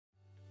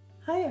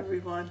Hi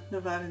everyone,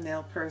 Nevada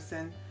Nail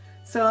Person.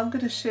 So I'm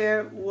going to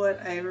share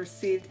what I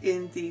received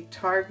in the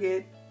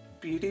Target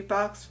beauty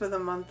box for the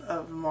month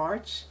of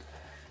March.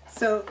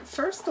 So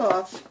first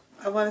off,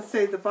 I want to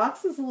say the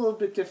box is a little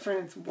bit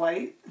different. It's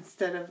white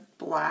instead of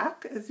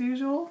black as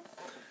usual.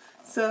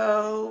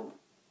 So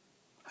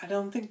I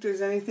don't think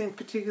there's anything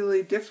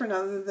particularly different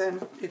other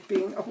than it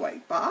being a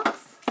white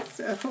box.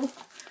 So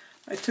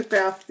I took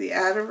off the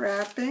outer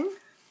wrapping.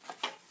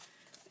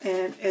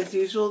 And as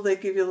usual, they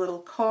give you a little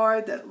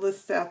card that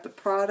lists out the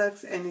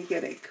products, and you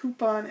get a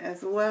coupon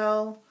as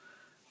well.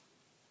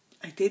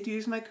 I did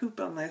use my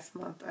coupon last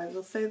month, I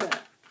will say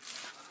that.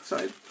 So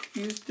I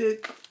used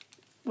it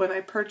when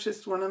I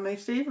purchased one of my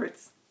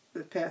favorites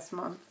the past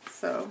month.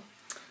 So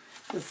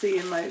you'll see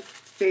in my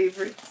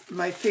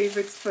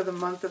favorites for the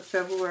month of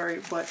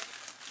February what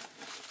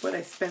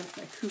I spent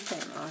my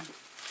coupon on.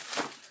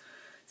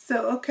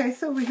 So okay,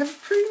 so we have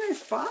a pretty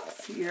nice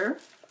box here.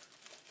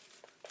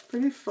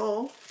 Pretty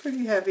full,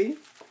 pretty heavy.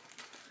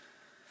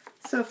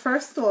 So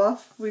first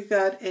off, we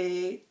got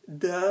a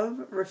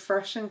Dove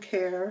Refresh and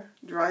Care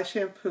dry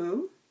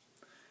shampoo.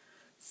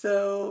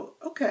 So,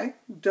 okay,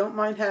 don't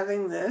mind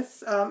having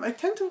this. I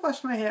tend to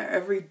wash my hair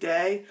every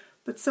day,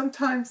 but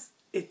sometimes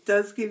it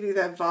does give you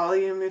that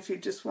volume if you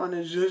just want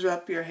to zhuzh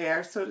up your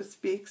hair, so to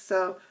speak.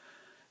 So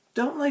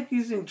don't like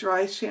using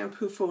dry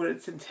shampoo for what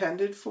it's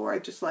intended for. I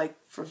just like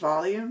for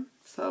volume.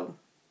 So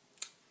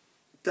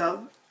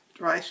Dove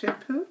dry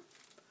shampoo.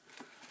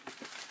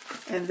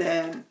 And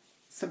then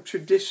some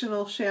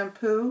traditional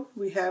shampoo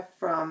we have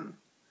from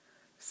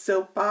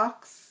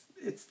Soapbox.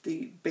 It's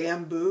the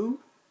Bamboo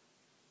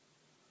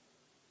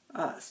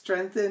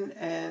Strengthen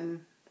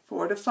and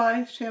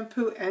Fortify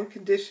shampoo and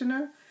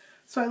conditioner.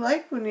 So I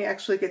like when you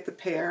actually get the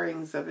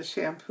pairings of a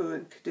shampoo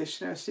and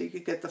conditioner so you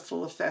could get the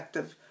full effect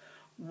of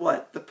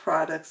what the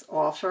products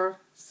offer.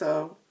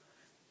 So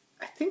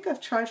I think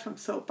I've tried from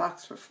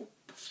Soapbox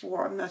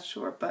before, I'm not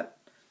sure, but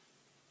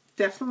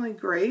definitely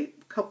great.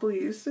 A couple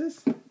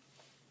uses.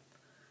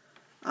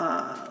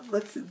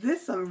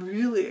 This I'm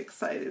really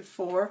excited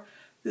for.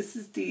 This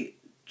is the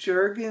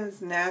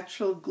Jergens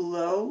Natural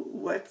Glow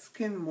Wet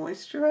Skin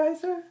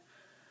Moisturizer.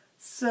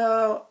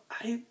 So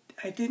I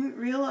didn't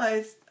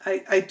realize,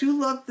 I do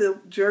love the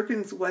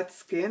Jergens Wet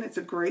Skin. It's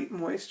a great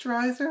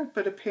moisturizer,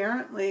 but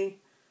apparently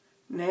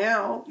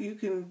now you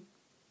can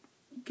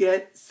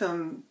get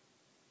some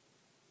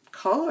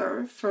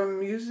color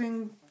from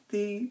using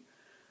the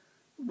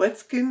Wet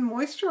Skin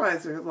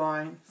Moisturizer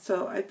line.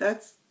 So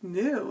that's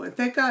new. And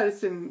thank God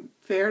it's in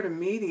fair to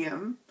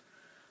medium.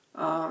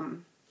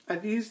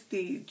 I've used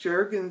the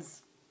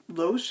Jergens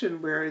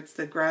lotion where it's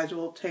the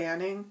gradual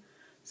tanning.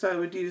 So I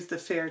would use the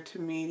fair to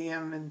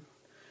medium. And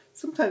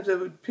sometimes I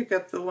would pick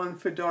up the one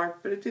for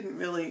dark, but it didn't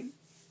really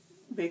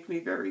make me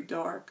very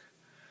dark.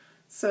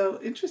 So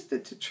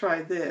interested to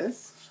try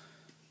this.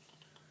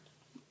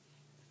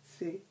 Let's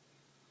see.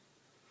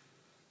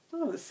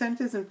 Oh, the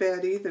scent isn't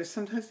bad either.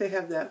 Sometimes they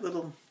have that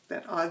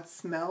odd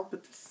smell,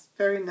 but this is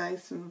very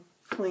nice and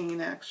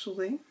clean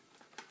actually.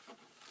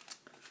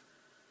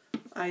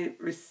 I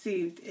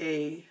received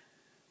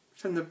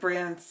from the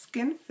brand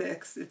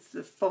Skinfix, it's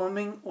the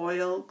Foaming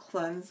Oil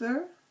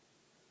Cleanser.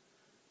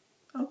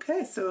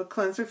 Okay, so a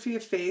cleanser for your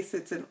face.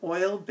 It's an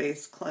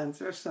oil-based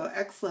cleanser, so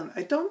excellent.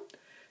 I don't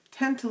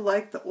tend to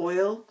like the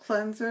oil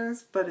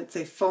cleansers, but it's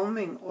a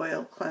foaming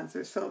oil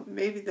cleanser, so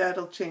maybe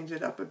that'll change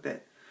it up a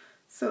bit.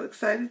 So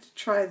excited to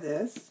try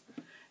this.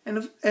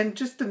 And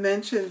just to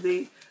mention,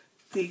 the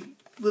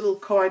little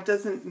card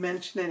doesn't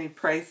mention any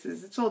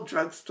prices. It's all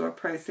drugstore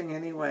pricing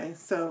anyway.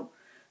 So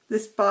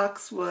this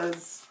box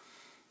was,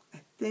 I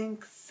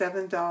think,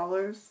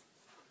 $7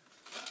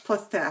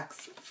 plus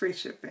tax, free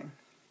shipping.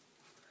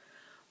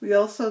 We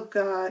also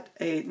got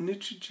a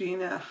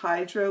Neutogena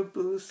Hydro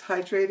Boost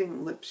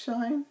Hydrating Lip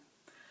Shine.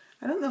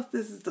 I don't know if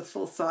this is the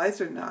full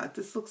size or not.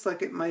 This looks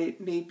like it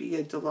may be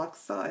a deluxe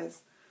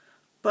size.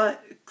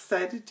 But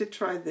excited to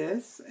try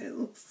this. It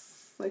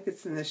looks like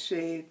it's in the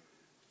shade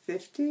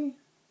 50.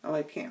 Oh,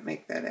 I can't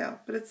make that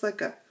out. But it's like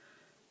a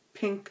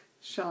pink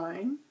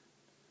shine.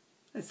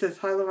 It says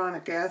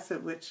hyaluronic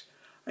acid, which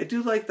I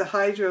do like the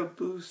Hydro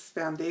Boost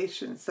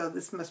foundation. So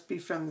this must be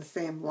from the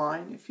same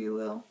line, if you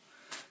will.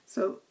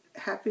 So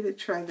happy to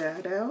try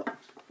that out.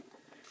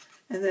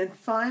 And then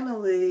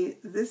finally,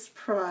 this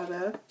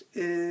product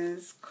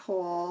is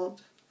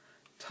called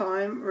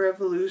Time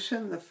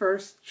Revolution, the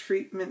first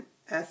treatment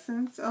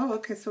essence. Oh,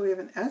 okay, so we have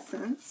an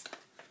essence.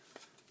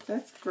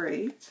 That's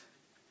great.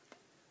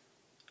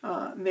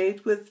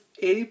 Made with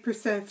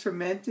 80%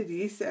 fermented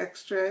yeast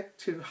extract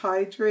to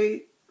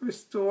hydrate,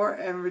 restore,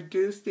 and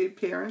reduce the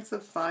appearance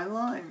of fine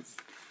lines.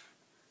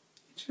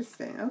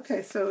 Interesting.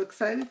 Okay, so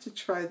excited to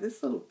try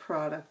this little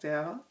product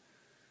out.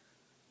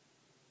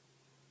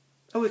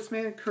 Oh, it's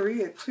made in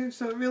Korea too,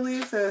 so it really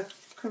is a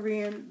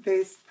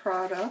Korean-based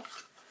product.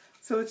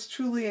 So it's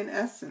truly an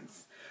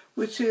essence,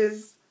 which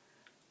is,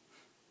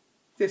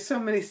 there's so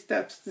many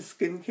steps to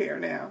skincare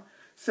now.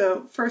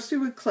 So first you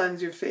would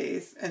cleanse your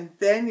face, and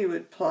then you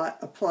would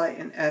apply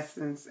an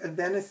essence, and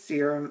then a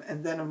serum,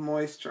 and then a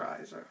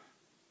moisturizer.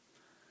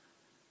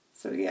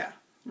 So yeah,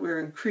 we're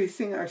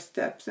increasing our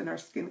steps in our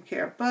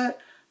skincare, but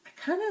I'm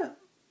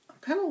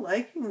kind of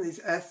liking these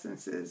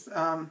essences.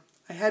 I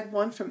had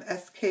one from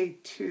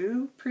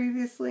SK2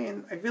 previously,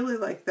 and I really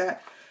liked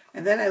that.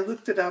 And then I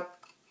looked it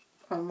up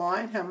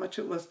online, how much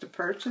it was to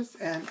purchase,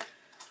 and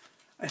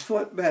I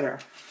thought better.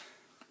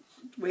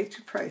 Way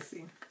too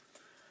pricey.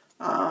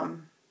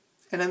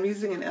 And I'm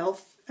using an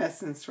e.l.f.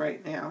 essence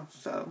right now,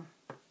 so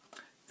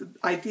the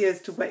idea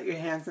is to wet your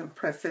hands and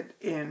press it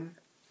in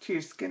to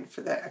your skin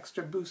for that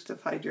extra boost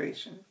of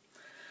hydration.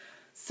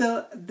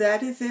 So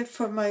that is it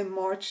for my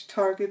March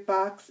Target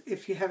box.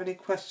 If you have any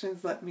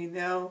questions, let me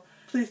know.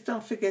 Please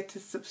don't forget to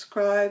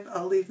subscribe.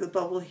 I'll leave the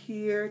bubble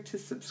here to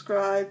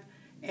subscribe,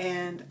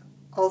 and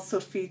also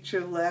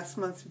feature last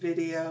month's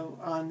video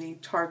on the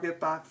Target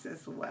box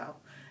as well.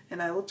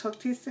 And I will talk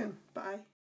to you soon. Bye.